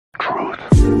Hey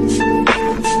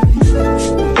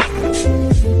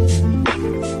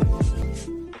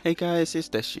guys, it's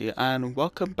Shye and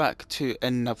welcome back to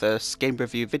another game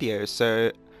review video.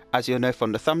 So as you'll know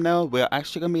from the thumbnail, we're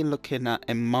actually going to be looking at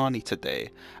Imani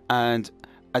today. And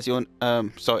as you'll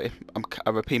sorry, I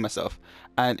repeat myself.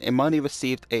 And Imani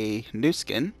received a new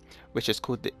skin, which is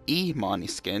called the Imani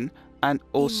skin, and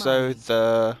also Imani.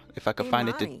 the, if I can find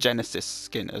it, the Imani. Genesis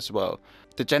skin as well.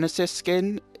 The Genesis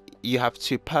skin you have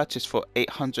to purchase for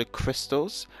 800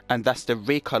 crystals, and that's the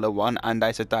recolor one, and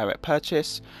that's a direct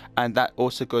purchase. And that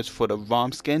also goes for the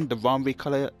RAM skin. The RAM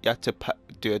recolor, you have to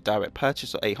do a direct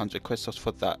purchase of 800 crystals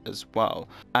for that as well.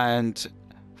 And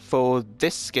for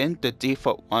this skin, the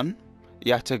default one,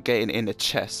 you have to get it in the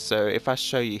chest. So if I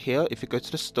show you here, if you go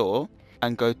to the store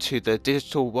and go to the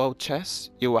digital world chest,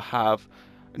 you will have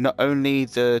not only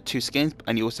the two skins,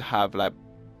 and you also have like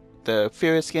the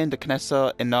Fury skin, the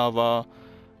Knessa, Inara,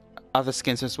 other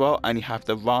skins as well. And you have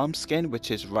the RAM skin,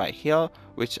 which is right here,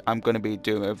 which I'm going to be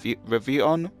doing a review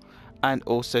on, and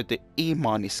also the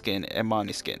Imani skin.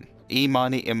 Imani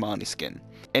skin.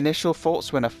 Initial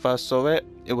thoughts when I first saw it,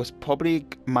 it was probably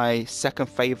my second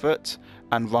favorite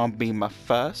and RAM being my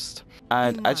first,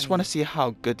 and I just want to see how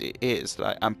good it is.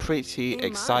 Like, I'm pretty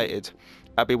excited.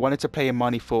 I've been wanting to play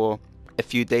Imani for a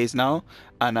few days now,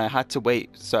 and I had to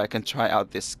wait so I can try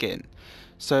out this skin.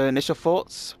 So initial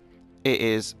thoughts, it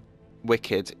is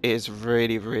wicked. It is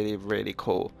really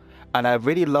cool, and I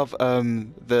really love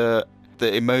the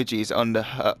emojis on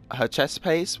her chest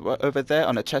piece over there,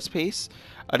 on her chest piece.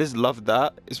 I just love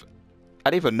that. I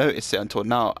didn't even notice it until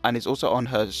now, and it's also on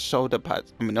her shoulder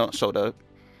pads. I mean, not shoulder,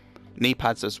 knee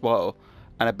pads as well,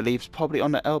 and I believe it's probably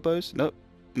on the elbows. No,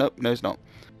 it's not.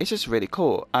 It's just really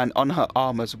cool. And on her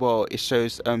arm as well, it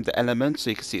shows the elements,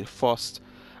 so you can see the frost,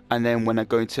 and then when I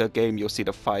go into a game, you'll see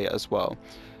the fire as well.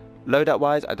 Loadout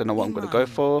wise, I don't know what I'm going to go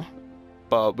for,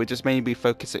 but we're just mainly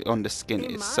focusing on the skin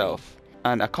itself.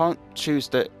 And I can't choose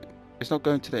it's not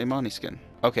going to the Imani skin.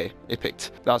 Okay, it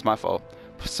picked. That was my fault.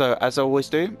 So as I always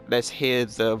do, let's hear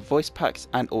the voice packs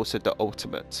and also the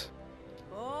ultimate.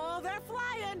 Oh, they're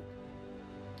flying.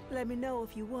 Let me know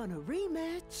if you want a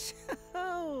rematch.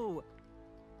 Oh,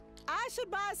 I should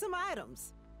buy some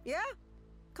items. Yeah?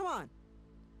 Come on.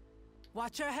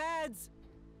 Watch your heads.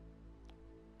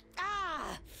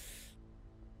 Ah!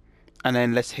 And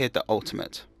then let's hear the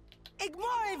ultimate.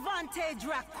 Ignore Vante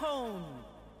Dracon.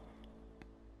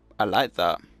 I like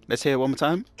that. Let's hear it one more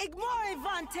time. Ignore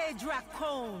Vante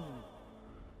Dracon.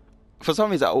 For some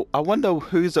reason, I wonder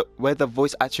where the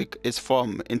voice actually is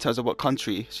from, in terms of what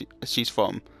country she's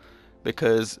from,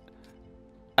 because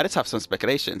I just have some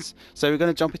speculations. So we're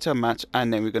going to jump into a match,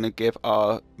 and then we're going to give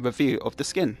our review of the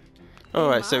skin.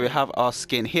 Alright, so we have our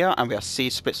skin here, and we have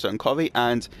Seige, Spitzer and Corey,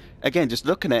 and again, just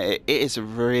looking at it, it is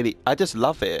really, I just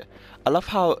love it. I love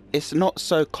how it's not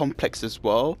so complex as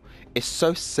well. It's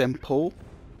so simple.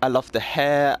 I love the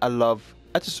hair.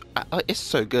 It's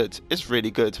so good. It's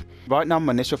really good. Right now,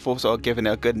 my initial thoughts are giving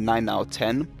it a good 9 out of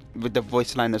 10 with the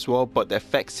voice line as well, but the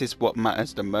effects is what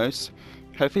matters the most.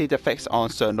 Hopefully the effects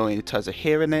aren't so annoying in terms of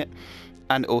hearing it,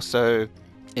 and also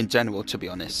in general, to be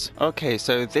honest. Okay,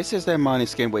 so this is the Imani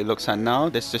skin where it looks at now.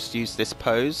 Let's just use this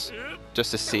pose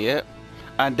just to see it.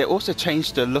 And they also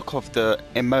changed the look of the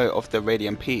emote of the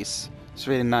radiant piece. It's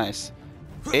really nice.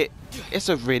 It's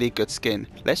a really good skin.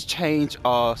 Let's change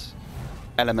our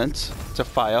element to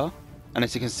fire, and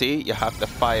as you can see, you have the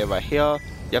fire right here.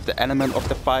 You have the element of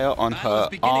the fire on her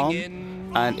arm,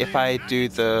 and if I do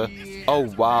the,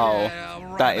 oh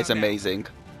wow, that is amazing.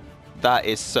 That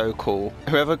is so cool.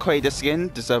 Whoever created the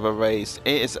skin deserves a raise.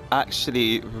 It is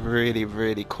actually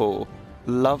really cool.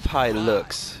 Love how it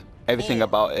looks. Everything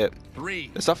about it.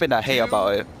 There's nothing I hate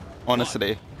about it,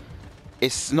 honestly.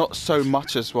 It's not so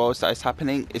much as well that is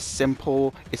happening. It's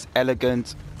simple, it's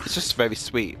elegant, it's just very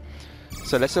sweet.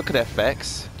 So let's look at the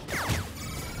effects.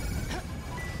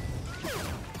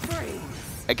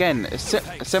 Again, it's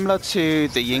similar to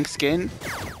the Ying skin.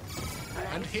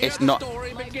 It's not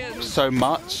so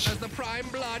much.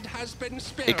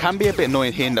 It can be a bit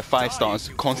annoying hearing the 5 stars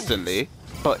constantly,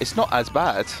 but it's not as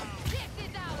bad.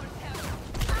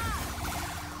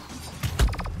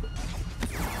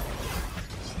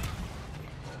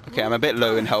 Okay, I'm a bit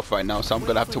low in health right now, so I'm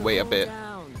gonna have to wait a bit.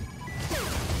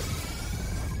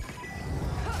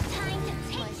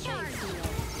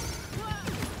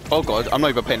 Oh god, I'm not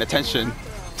even paying attention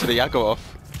to the Yago off.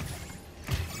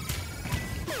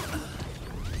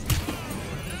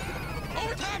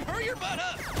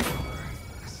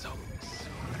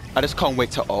 I just can't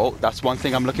wait to ult. That's one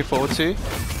thing I'm looking forward to.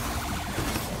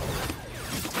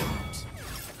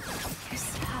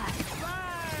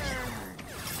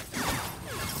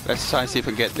 Let's try and see if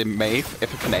we can get the Maeve,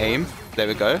 if we can aim. There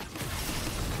we go.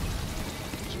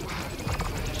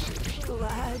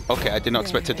 Okay, I did not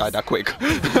expect to die that quick.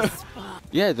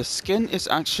 Yeah, the skin is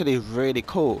actually really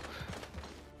cool.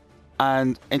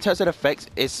 And in terms of the effects,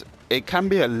 it can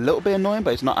be a little bit annoying,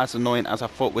 but it's not as annoying as I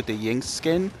thought with the Ying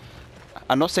skin.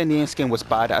 I'm not saying the Ying skin was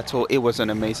bad at all. It was an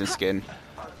amazing skin.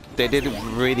 They did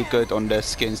really good on the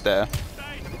skins there.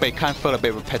 But it can feel a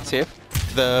bit repetitive.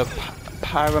 The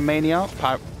Pyromania,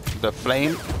 the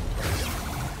flame,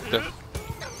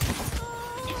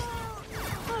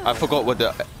 I forgot what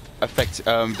the effect,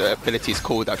 the ability is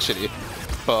called actually.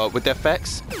 But with the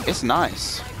effects, it's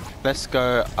nice. Let's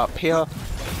go up here.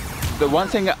 The one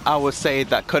thing I would say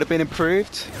that could have been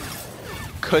improved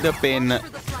could have been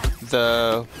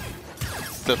the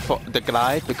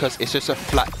glide, because it's just a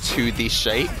flat 2D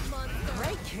shape.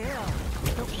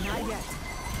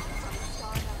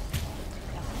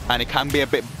 And it can be a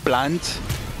bit bland.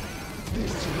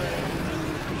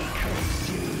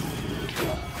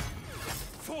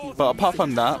 But apart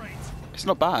from that, it's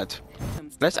not bad.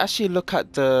 Let's actually look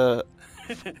at the,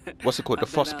 what's it called, the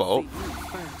frostbolt.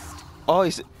 Oh,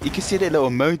 you can see the little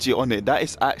emoji on it. That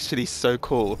is actually so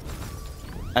cool.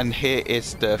 And here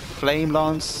is the flame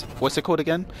lance. What's it called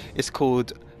again? It's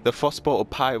called the frostbolt or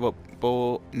pyro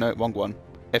ball. No, wrong one.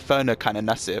 Inferno cannon.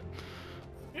 That's it.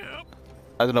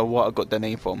 I don't know what I got the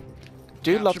name from.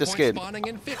 Do love the skin. Spawning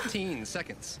in 15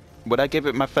 seconds. Would I give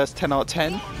it my first 10 out of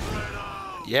 10?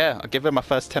 Yeah, I'll give it my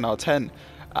first 10 out of 10.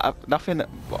 Nothing.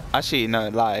 Well, actually, no,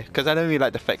 lie. Because I don't really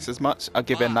like the effects as much. I'll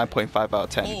give it a 9.5 out of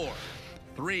 10. 4,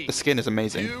 3, the skin is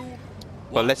amazing. 2,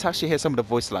 But let's actually hear some of the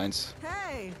voice lines.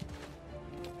 Hey.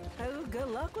 Oh, good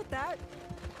luck with that.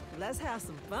 Let's have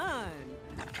some fun.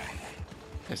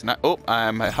 It's not. Oh,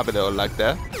 I have a little lag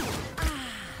there.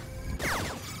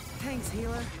 Thanks,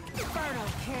 healer. Inferno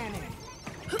cannon.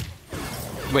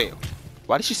 Wait,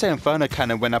 why did she say Inferno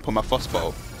cannon when I put my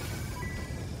frostbolt?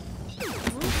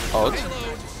 Odd.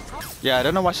 Yeah, I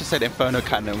don't know why she said Inferno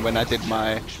cannon when I did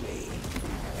my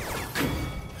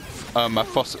my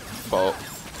frostbolt.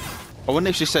 I wonder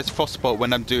if she says frostbolt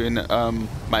when I'm doing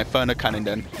my Inferno cannon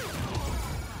then.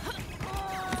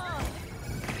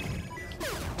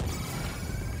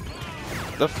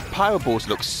 The pyro balls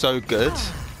look so good.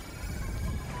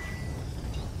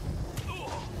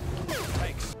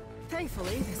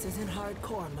 Thankfully, this is in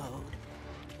hardcore mode.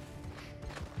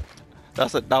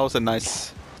 That was a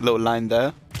nice little line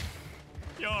there.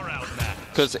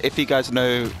 Because if you guys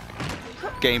know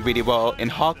game really well, in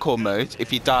hardcore mode,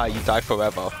 if you die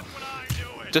forever.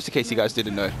 Just in case you guys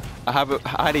didn't know. I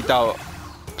highly doubt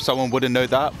someone wouldn't know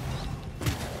that,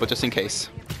 but just in case.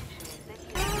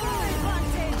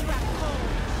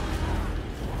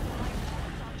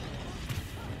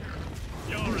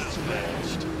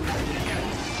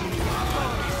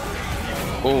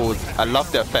 Oh, I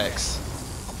love the effects.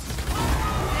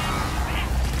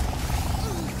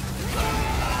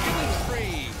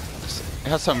 It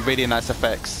has some really nice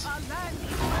effects.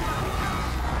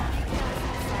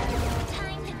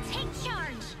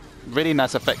 Really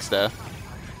nice effects there.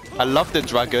 I love the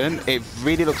dragon. It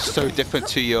really looks so different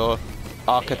to your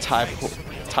archetypical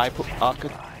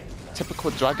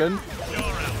dragon.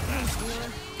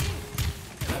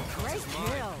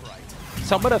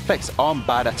 Some of the effects aren't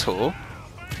bad at all.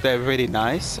 They're really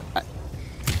nice.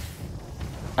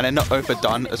 And they're not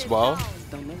overdone as well.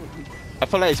 I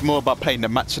feel like it's more about playing the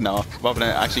match now rather than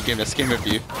actually giving a skin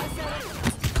review.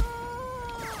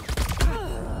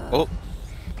 Oh,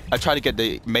 I tried to get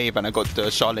the Maeve and I got the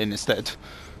Charlene instead.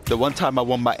 The one time I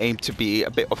want my aim to be a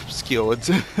bit obscured.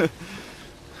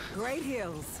 Great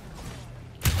heals.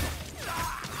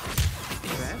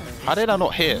 How did I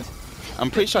not hit? I'm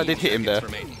pretty sure I did hit him there.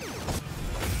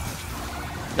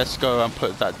 Let's go and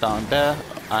put that down there,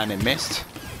 and it missed.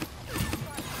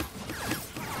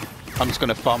 I'm just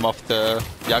gonna farm off the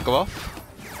Yagoroth.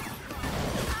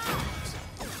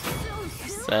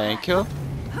 Thank you.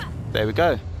 There we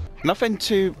go. Nothing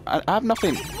to. I have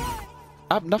nothing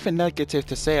negative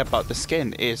to say about the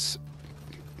skin. It's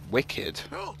wicked.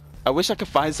 I wish I could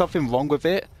find something wrong with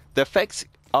it. The effects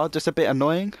are just a bit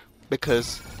annoying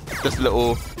because that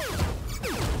little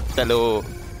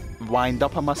wind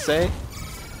up, I must say.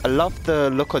 I love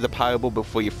the look of the parable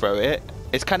before you throw it.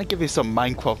 It's kind of giving some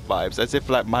Minecraft vibes, as if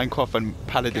like Minecraft and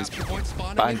Paladins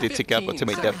banded together to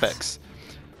make the effects.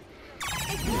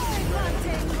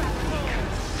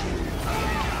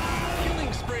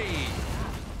 Killing spree.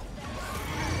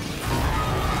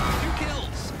 2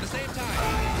 kills at the same time.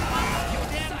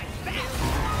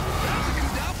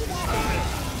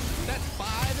 That's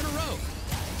 5 in a row.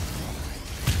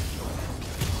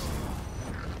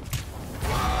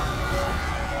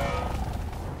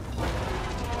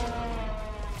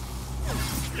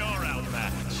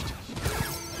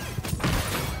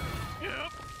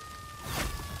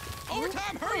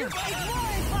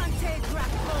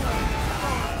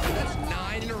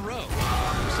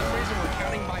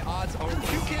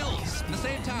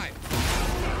 time.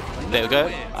 There we go.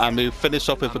 And we finish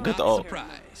off with a good ult.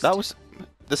 That was...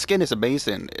 The skin is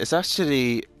amazing. It's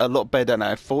actually a lot better than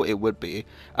I thought it would be.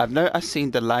 I've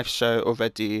seen the live show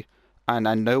already, and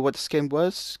I know what the skin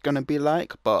was gonna be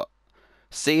like, but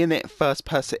seeing it first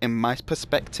person in my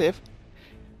perspective,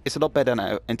 it's a lot better than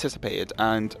I anticipated.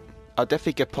 And I'll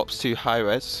definitely give props to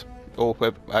hi-rez, or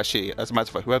whoever, actually, as a matter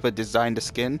of fact, whoever designed the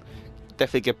skin.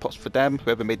 Definitely give props for them.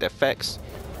 Whoever made the effects,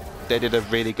 they did a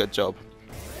really good job.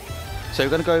 So we're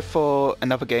gonna go for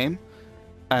another game,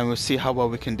 and we'll see how well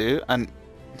we can do. And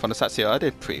from the stats here, I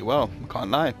did pretty well, I can't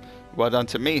lie. Well done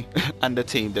to me and the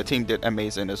team. The team did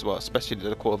amazing as well, especially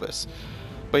the Corvus.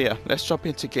 But yeah, let's jump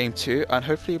into game 2, and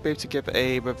hopefully you'll be able to give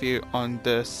a review on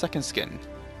the second skin.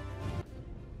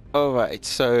 Alright,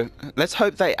 so let's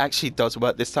hope that it actually does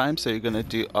work this time. So you're going to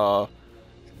do our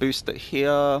booster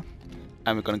here,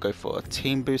 and we're going to go for a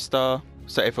team booster,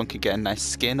 so everyone can get a nice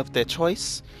skin of their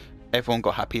choice. Everyone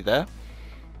got happy there.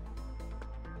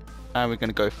 And we're going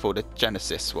to go for the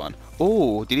Genesis one.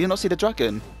 Oh, did you not see the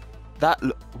dragon?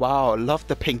 Wow, I love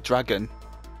the pink dragon.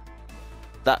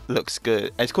 That looks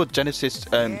good. It's called Genesis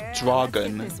Dragon.raw,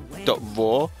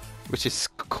 which is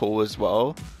cool as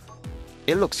well.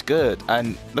 It looks good.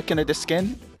 And looking at the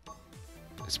skin,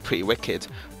 it's pretty wicked.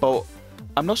 But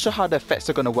I'm not sure how the effects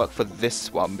are going to work for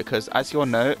this one, because as you all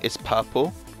know, it's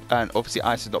purple. And obviously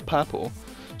ice is not purple.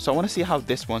 So I want to see how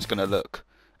this one's going to look.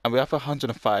 And we have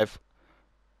 105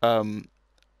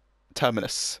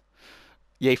 Terminus.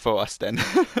 Yay for us then.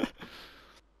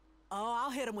 Oh, I'll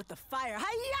hit him with the fire.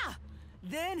 Hi-ya!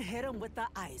 Then hit him with the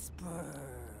iceberg.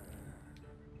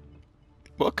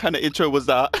 What kind of intro was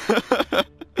that?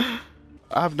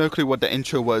 I have no clue what the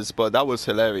intro was, but that was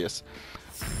hilarious.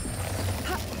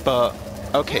 But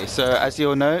okay, so as you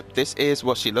all know, this is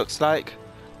what she looks like.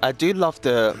 I do love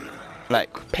the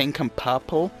like pink and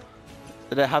purple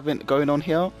that they're having going on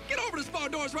here. Get over the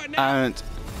spawn doors right now. And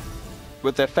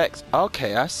with the effects,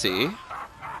 okay, I see.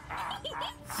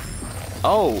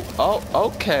 Oh,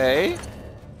 okay.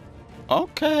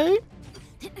 Okay.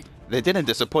 They didn't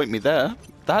disappoint me there.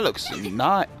 That looks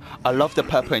nice. I love the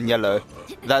purple and yellow.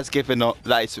 That's giving up.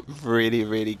 That is really,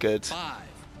 really good. 5,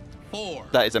 4.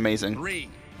 That is amazing. 3,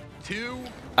 2.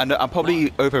 I know I'm probably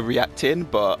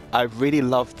overreacting, but I really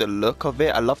love the look of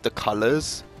it. I love the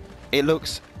colors. It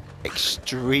looks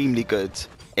extremely good.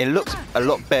 It looks a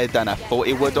lot better than I thought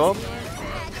it would have.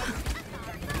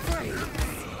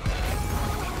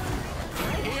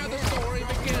 Here the story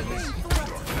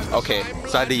begins. Okay,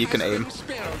 sadly you can aim.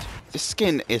 This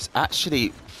skin is actually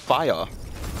fire.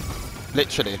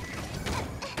 Literally.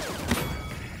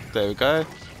 There we go.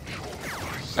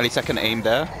 At least I can aim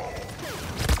there.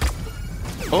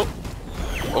 Oh!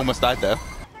 Almost died there.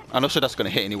 I'm not sure that's going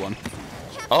to hit anyone.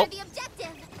 Oh!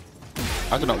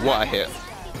 I don't know what I hit.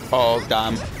 Oh,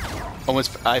 damn.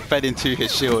 Almost, I fed into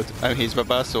his shield and his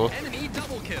reversal. Enemy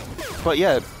double kill. But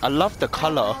yeah, I love the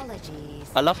color.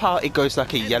 I love how it goes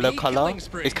like a yellow color.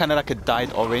 It's kind of like a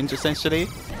dyed orange, essentially.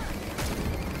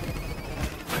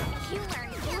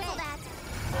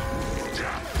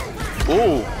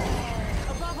 Oh!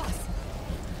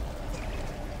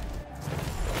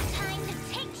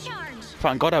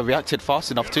 Thank God I reacted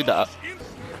fast enough to that.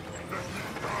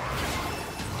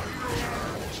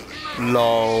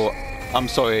 Lol. I'm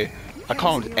sorry. I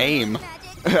can't aim.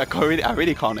 I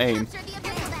really can't aim.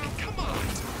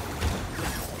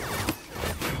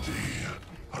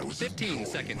 15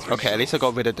 seconds. Okay, at least I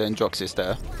got rid of the Androxys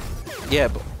there. Yeah,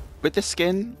 but with the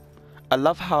skin, I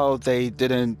love how they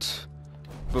didn't...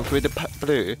 With the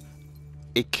blue,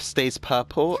 it stays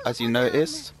purple, as you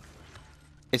noticed.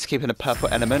 It's keeping a purple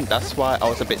element. That's why I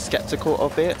was a bit skeptical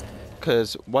of it,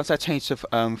 because once I changed to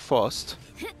Frost,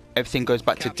 everything goes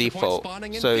back to default.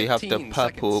 So you have the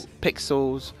purple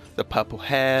pixels, the purple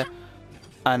hair,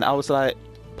 and I was like,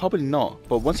 probably not.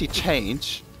 But once you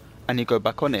change and you go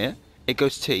back on it, it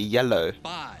goes to yellow,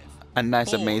 5, and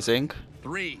that's 4, amazing.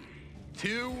 3,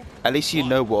 2. At least you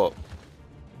know what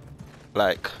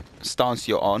like stance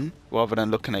you're on, rather than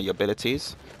looking at your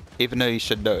abilities. Even though you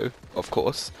should know, of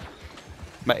course.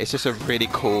 But it's just a really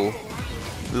cool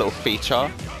little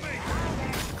feature.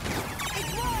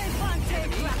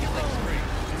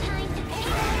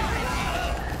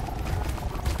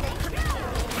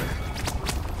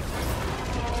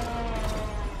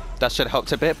 That should have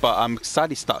helped a bit, but I'm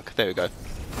sadly stuck. There we go.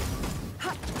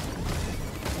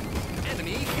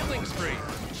 Enemy killing spree.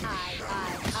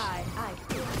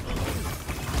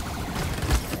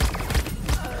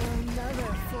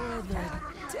 Another for the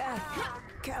death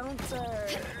counter.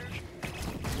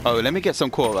 Oh, let me get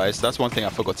some core rice. That's one thing I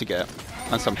forgot to get.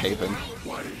 And some Haven.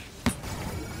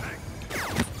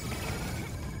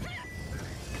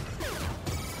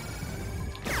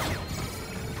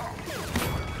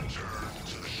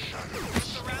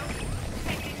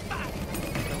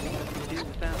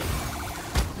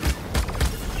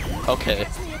 Okay.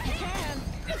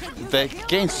 They're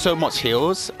getting so much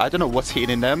heals. I don't know what's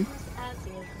healing them.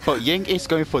 But Ying is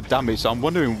going for damage, so I'm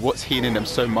wondering what's healing them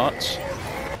so much.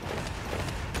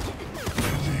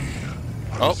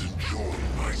 Oh.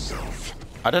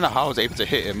 I don't know how I was able to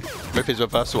hit him with his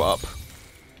reversal up.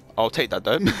 I'll take that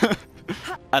though.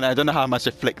 And I don't know how I managed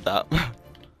to flick that.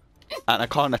 And I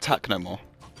can't attack no more.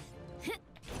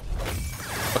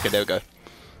 Okay, there we go.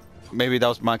 Maybe that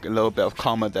was my little bit of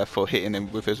karma there for hitting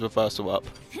him with his reversal up.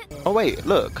 Oh wait,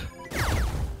 look.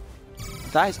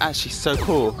 That is actually so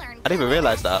cool. I didn't even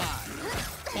realize that.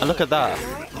 And look at that.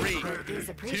 3,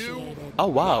 2. Oh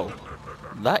wow.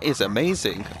 That is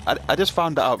amazing. I just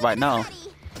found that out right now.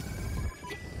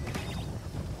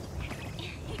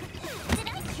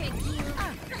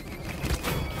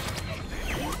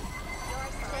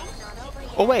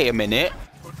 Oh wait a minute.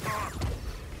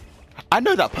 I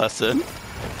know that person.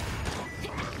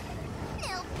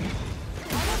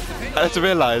 I had to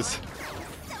realise.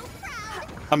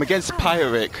 I'm against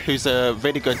Pyric, who's a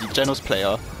really good Genos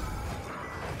player.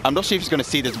 I'm not sure if he's going to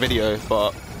see this video,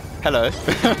 but hello.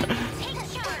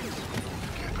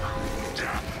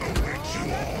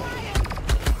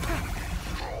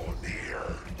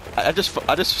 I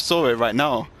just saw it right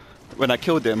now when I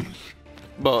killed him.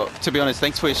 But to be honest,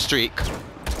 thanks for his streak.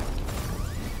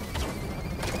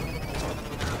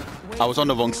 I was on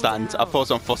the wrong stand. I thought I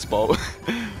was on Frostbolt.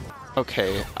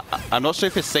 Okay, I'm not sure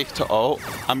if it's safe to ult.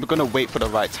 I'm gonna wait for the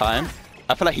right time.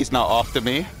 I feel like he's now after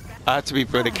me. I have to be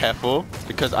really careful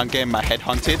because I'm getting my head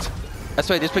hunted. That's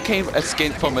why this became a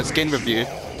skin from a skin review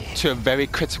to a very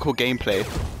critical gameplay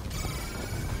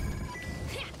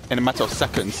in a matter of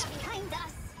seconds.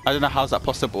 I don't know how's that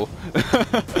possible.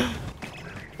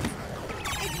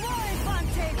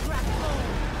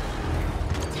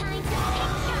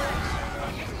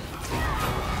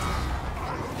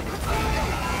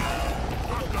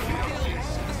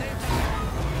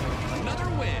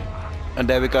 And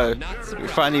there we go. We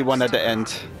finally won at the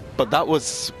end. But that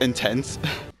was intense.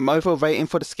 My overall rating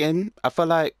for the skin, I feel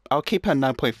like I'll keep her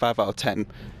 9.5 out of 10.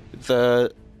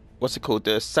 The, what's it called?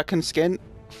 The second skin,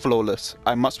 flawless.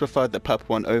 I much prefer the purple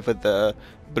one over the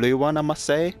blue one, I must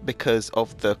say, because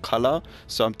of the color.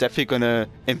 So I'm definitely going to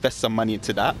invest some money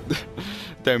into that.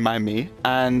 Don't mind me.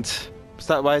 And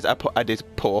stat-wise, I did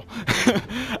poor.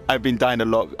 I've been dying a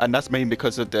lot. And that's mainly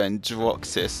because of the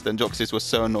Androxys. The Androxys was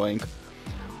so annoying.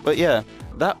 But yeah,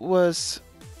 that's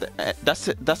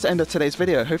it. That's the end of today's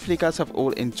video. Hopefully you guys have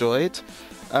all enjoyed.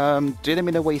 Do let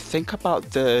me know what you think about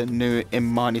the new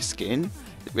Imani skin,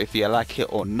 if you like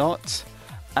it or not.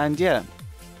 And yeah,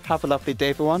 have a lovely day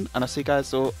everyone, and I'll see you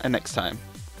guys all next time.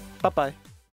 Bye bye.